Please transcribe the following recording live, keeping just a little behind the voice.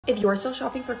If you're still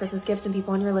shopping for Christmas gifts and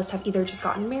people on your list have either just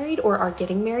gotten married or are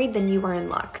getting married, then you are in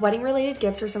luck. Wedding-related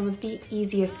gifts are some of the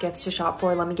easiest gifts to shop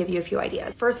for. Let me give you a few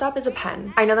ideas. First up is a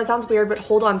pen. I know that sounds weird, but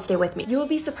hold on, stay with me. You will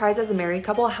be surprised as a married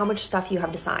couple how much stuff you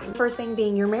have to sign. First thing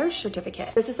being your marriage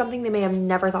certificate. This is something they may have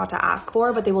never thought to ask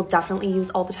for, but they will definitely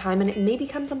use all the time, and it may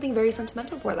become something very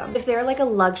sentimental for them. If they're like a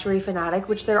luxury fanatic,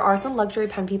 which there are some luxury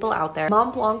pen people out there,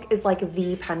 Montblanc is like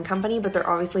the pen company, but they're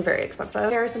obviously very expensive.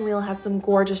 Ferris and Wheel has some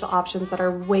gorgeous options that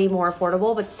are way more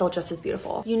affordable, but still just as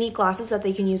beautiful. Unique glasses that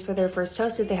they can use for their first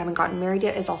toast if they haven't gotten married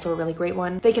yet is also a really great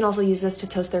one. They can also use this to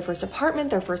toast their first apartment,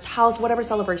 their first house, whatever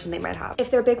celebration they might have. If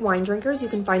they're big wine drinkers, you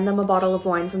can find them a bottle of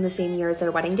wine from the same year as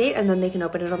their wedding date, and then they can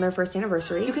open it on their first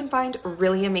anniversary. You can find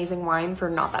really amazing wine for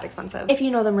not that expensive. If you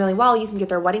know them really well, you can get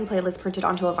their wedding playlist printed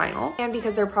onto a vinyl. And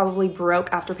because they're probably broke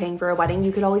after paying for a wedding,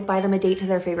 you could always buy them a date to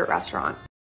their favorite restaurant.